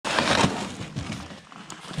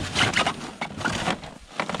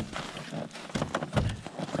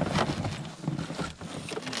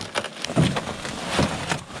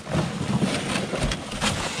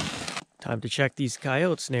Time to check these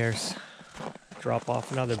coyote snares. Drop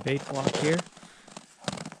off another bait block here.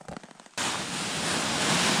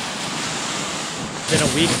 It's been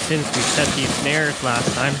a week since we set these snares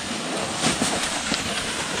last time.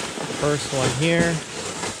 First one here,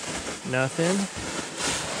 nothing.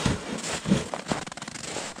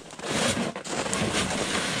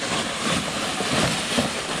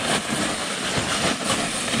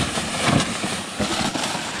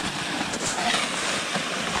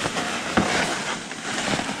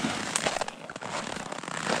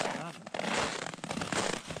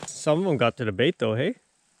 Some of them got to the bait though, hey?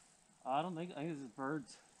 I think this is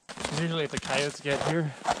birds. Usually if the coyotes get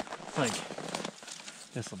here, it's like,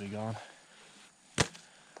 this will be gone.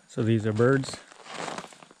 So these are birds?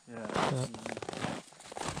 Yeah.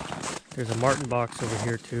 There's a Marten box over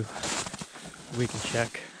here too. We can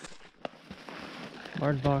check.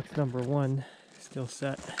 Marten box number 1, still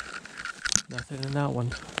set. Nothing in that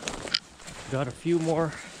one. Got a few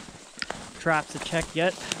more traps to check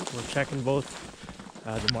yet. We're checking both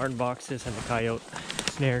the Marten boxes and the coyote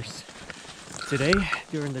snares today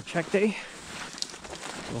during the check day.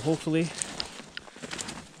 So hopefully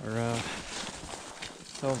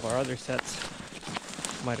some of our other sets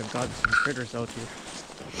might have gotten some critters out here.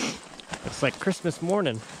 It's like Christmas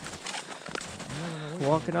morning.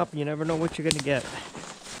 Walking up, you never know what you're gonna get.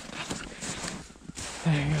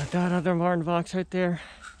 There you go, that other Marten box right there.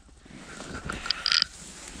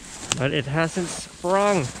 But it hasn't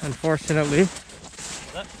sprung, unfortunately.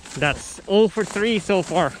 That's 0 for 3 so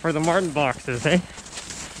far for the Marten boxes, eh?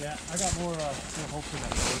 Yeah, I got more hopes in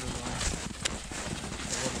that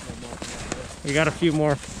bird. We got a few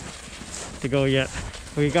more to go yet.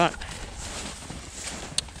 We got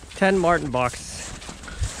 10 Marten boxes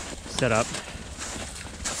set up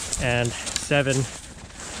and 7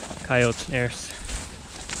 coyote snares.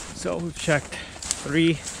 So we've checked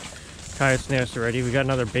 3 coyote snares already. We got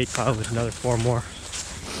another bait pile with another 4 more.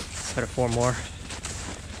 Got 4 more.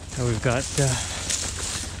 And we've got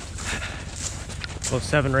about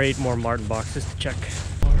 7 or 8 more Marten boxes to check.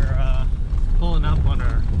 We're pulling up on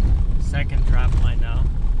our second trap line now.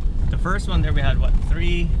 The first one there we had what,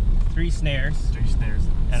 three snares? 3 snares.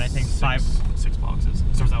 And I think 6 boxes.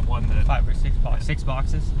 So was that one that 5 or 6 boxes? 6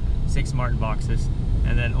 boxes, 6 Marten boxes.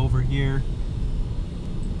 And then over here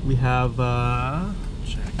we have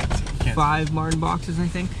 5 Marten boxes, I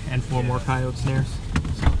think, and 4 more coyote snares.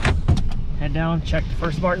 So head down, check the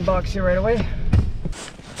first Marten box here right away.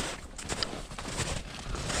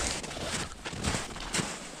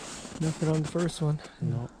 Nothing on the first one.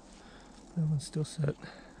 No. That one's still set.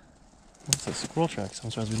 What's that squirrel track?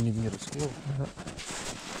 Sometimes we didn't even get a squirrel. Yeah.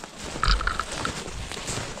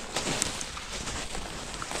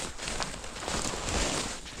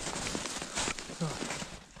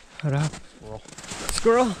 What up? Squirrel.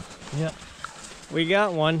 Squirrel? Yeah. We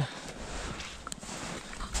got one.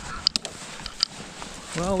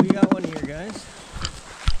 Well, we got one here, guys.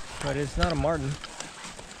 But it's not a Marten.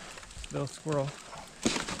 It's a little squirrel.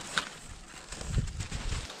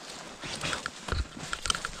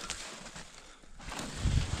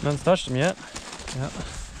 None's touched them yet. Yeah.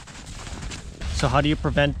 So how do you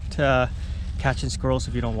prevent catching squirrels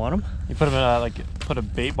if you don't want them? You put them in put a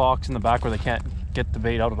bait box in the back where they can't get the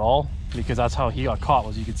bait out at all, because that's how he got caught.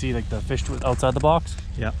 Was you could see like the fish was outside the box.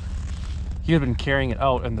 Yeah. He would have been carrying it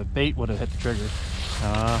out, and the bait would have hit the trigger.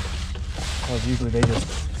 Because usually they just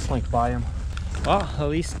slink by him. Well, at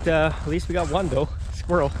least we got one though.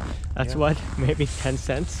 Squirrel. That's what, maybe 10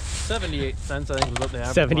 cents. 78 cents, I think, was what they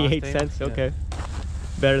averaged. 78 cents. Okay.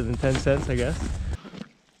 Better than 10 cents, I guess.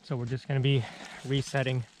 So we're just gonna be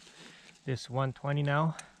resetting this 120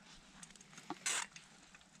 now.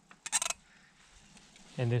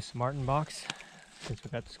 In this Marten box, since we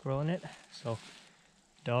got the squirrel in it. So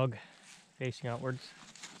dog facing outwards.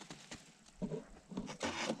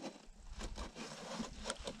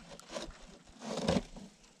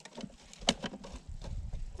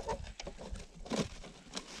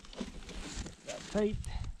 That's tight.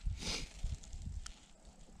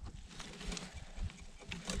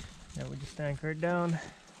 Now we just anchor it down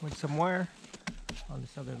with some wire on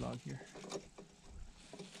this other log here.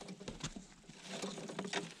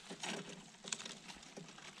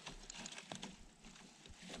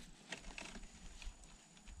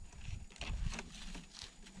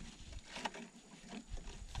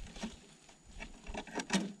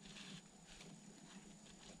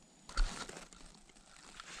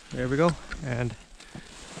 There we go, and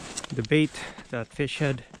the bait, that fish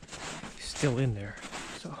head, is still in there.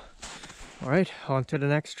 So, all right, on to the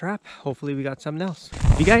next trap. Hopefully we got something else.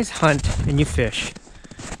 If you guys hunt and you fish,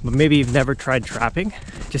 but maybe you've never tried trapping,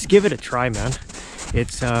 just give it a try, man.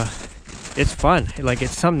 It's it's fun. Like,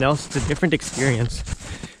 it's something else. It's a different experience,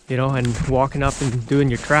 you know. And walking up and doing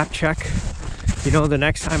your trap check, you know, the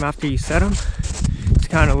next time after you set them, it's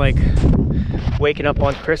kind of like waking up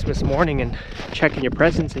on Christmas morning and checking your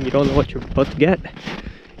presents, and you don't know what you're about to get.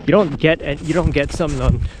 You don't get something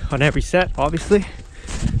on every set, obviously.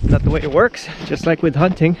 Not the way it works. Just like with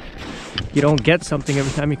hunting, you don't get something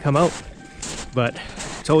every time you come out, but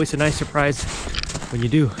it's always a nice surprise when you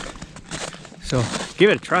do. So give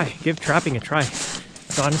it a try. Give trapping a try.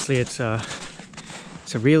 Honestly, it's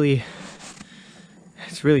really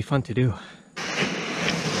fun to do.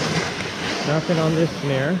 Nothing on this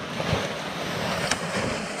snare.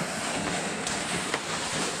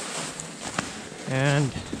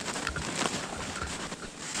 And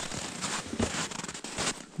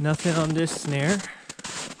nothing on this snare.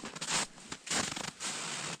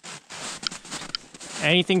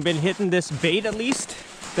 Anything been hitting this bait at least?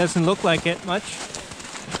 Doesn't look like it much.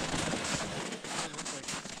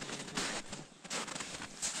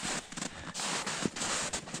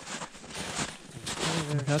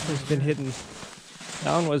 Nothing's been hitting.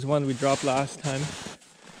 That one was one we dropped last time.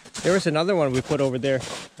 There was another one we put over there.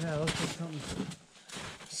 Yeah, looks like something.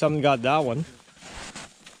 Something got that one.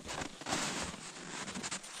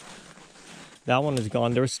 That one is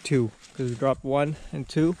gone. There was two, because we dropped 1 and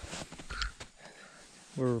 2.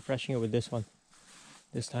 We're refreshing it with this one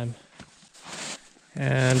this time.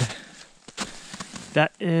 And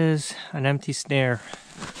that is an empty snare.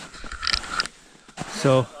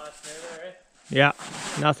 So yeah,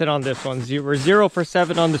 nothing on this one. We're 0 for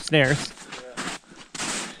 7 on the snares.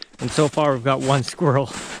 And so far we've got 1 squirrel.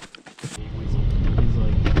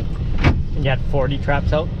 And you had 40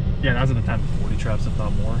 traps out? Yeah, that was at the time 40 traps, if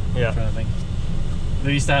not more. Yeah. I'm trying to think.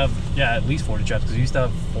 They used to have, yeah, at least 40 traps, because we used to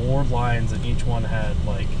have 4 lines and each one had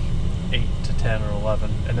like 8 to 10 or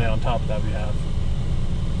 11. And then on top of that we have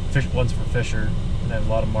ones for Fisher, and then a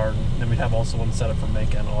lot of Marten. And then we'd have also one set up for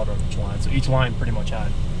Mink and Otter on each line. So each line pretty much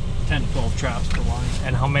had 10 to 12 traps per line.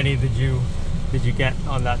 And how many did you get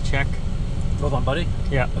on that check? Both on Buddy?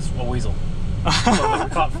 Yeah. That's a weasel. So like,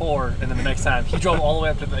 we caught 4, and then the next time he drove all the way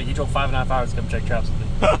up to he drove 5.5 hours to come check traps with me.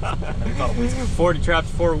 And then we caught a weasel. 40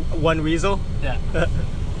 traps for 1 weasel? Yeah.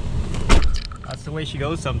 That's the way she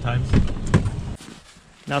goes sometimes.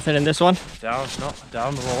 Nothing in this one? Down to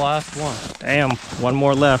the last one. Damn, 1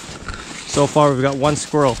 more left. So far we've got 1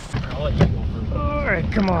 squirrel. I'll let you go first.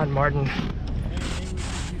 Alright, come on, Marten.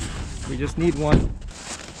 We just need 1.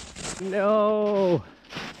 No!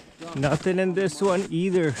 Nothing in this one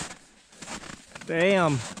either.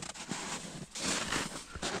 Damn.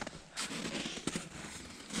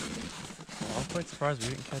 Well, I'm quite surprised we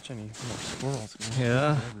didn't catch any more squirrels.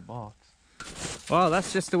 Yeah. Every box. Well,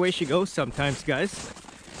 that's just the way she goes sometimes, guys.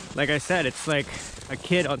 Like I said, it's like a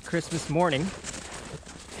kid on Christmas morning.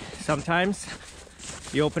 Sometimes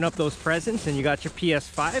you open up those presents and you got your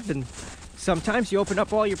PS5, and sometimes you open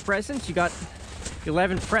up all your presents, you got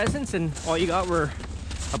 11 presents, and all you got were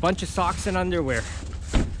a bunch of socks and underwear.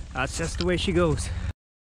 That's just the way she goes.